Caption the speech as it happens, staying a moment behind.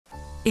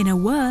In a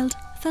world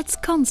that's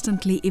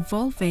constantly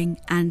evolving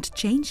and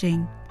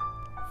changing,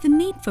 the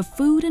need for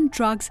food and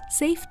drugs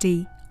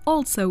safety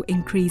also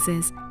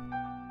increases.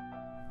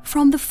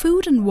 From the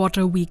food and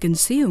water we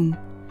consume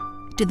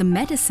to the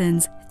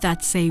medicines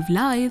that save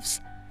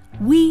lives,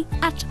 we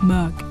at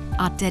Merck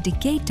are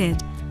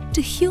dedicated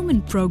to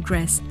human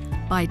progress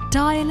by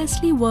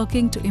tirelessly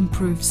working to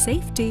improve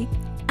safety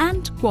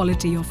and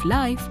quality of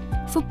life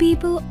for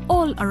people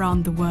all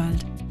around the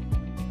world.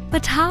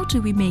 But how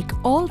do we make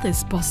all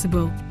this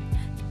possible?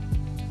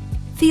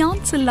 The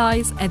answer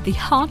lies at the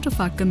heart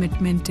of our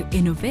commitment to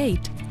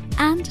innovate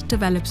and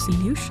develop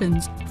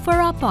solutions for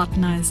our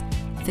partners,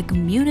 the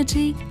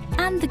community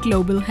and the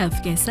global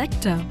healthcare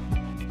sector.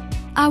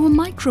 Our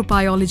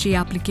Microbiology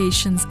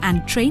Applications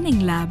and Training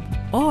Lab,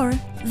 or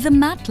the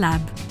MAT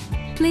Lab,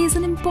 plays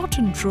an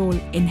important role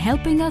in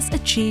helping us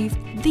achieve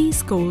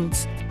these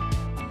goals.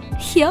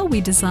 Here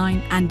we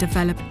design and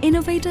develop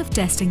innovative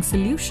testing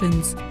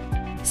solutions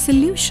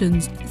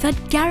that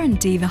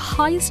guarantee the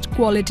highest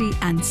quality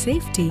and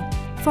safety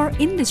for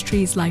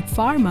industries like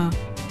pharma,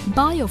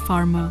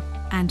 biopharma,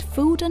 and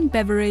food and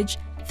beverage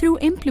through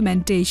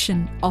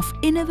implementation of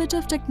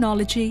innovative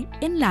technology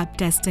in lab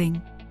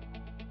testing.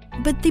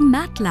 But the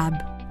MAT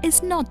Lab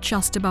is not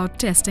just about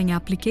testing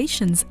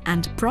applications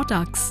and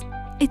products.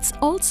 It's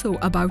also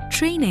about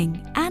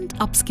training and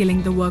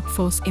upskilling the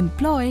workforce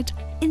employed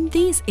in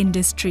these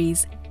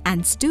industries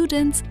and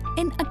students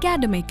in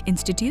academic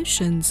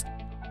institutions.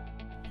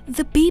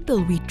 The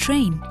people we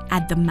train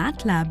at the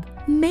MAT Lab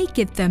make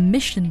it their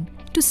mission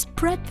to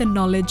spread the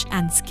knowledge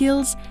and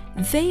skills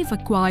they've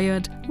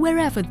acquired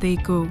wherever they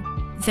go,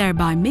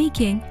 thereby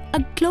making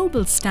a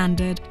global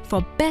standard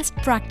for best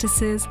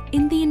practices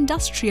in the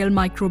industrial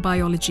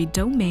microbiology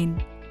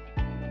domain.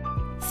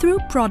 Through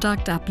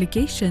product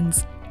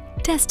applications,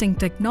 testing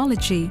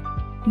technology,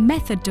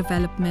 method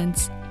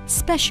developments,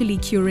 specially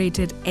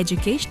curated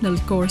educational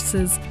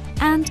courses,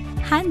 and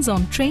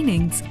hands-on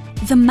trainings,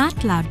 the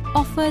MAT Lab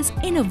offers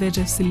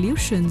innovative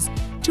solutions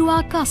to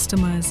our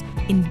customers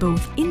in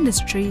both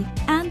industry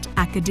and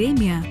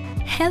academia,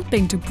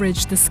 helping to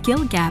bridge the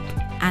skill gap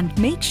and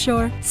make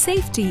sure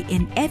safety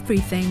in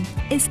everything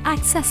is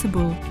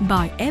accessible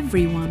by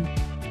everyone.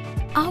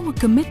 Our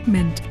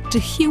commitment to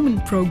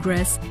human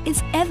progress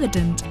is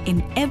evident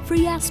in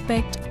every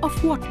aspect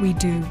of what we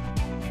do.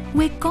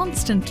 We're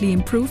constantly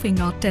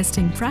improving our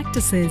testing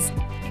practices,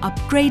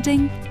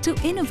 upgrading to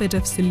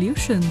innovative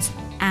solutions,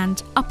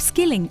 and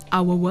upskilling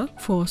our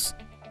workforce.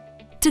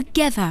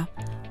 Together,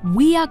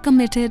 we are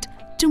committed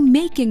to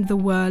making the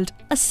world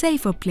a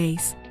safer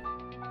place.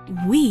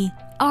 We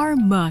are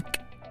Merck.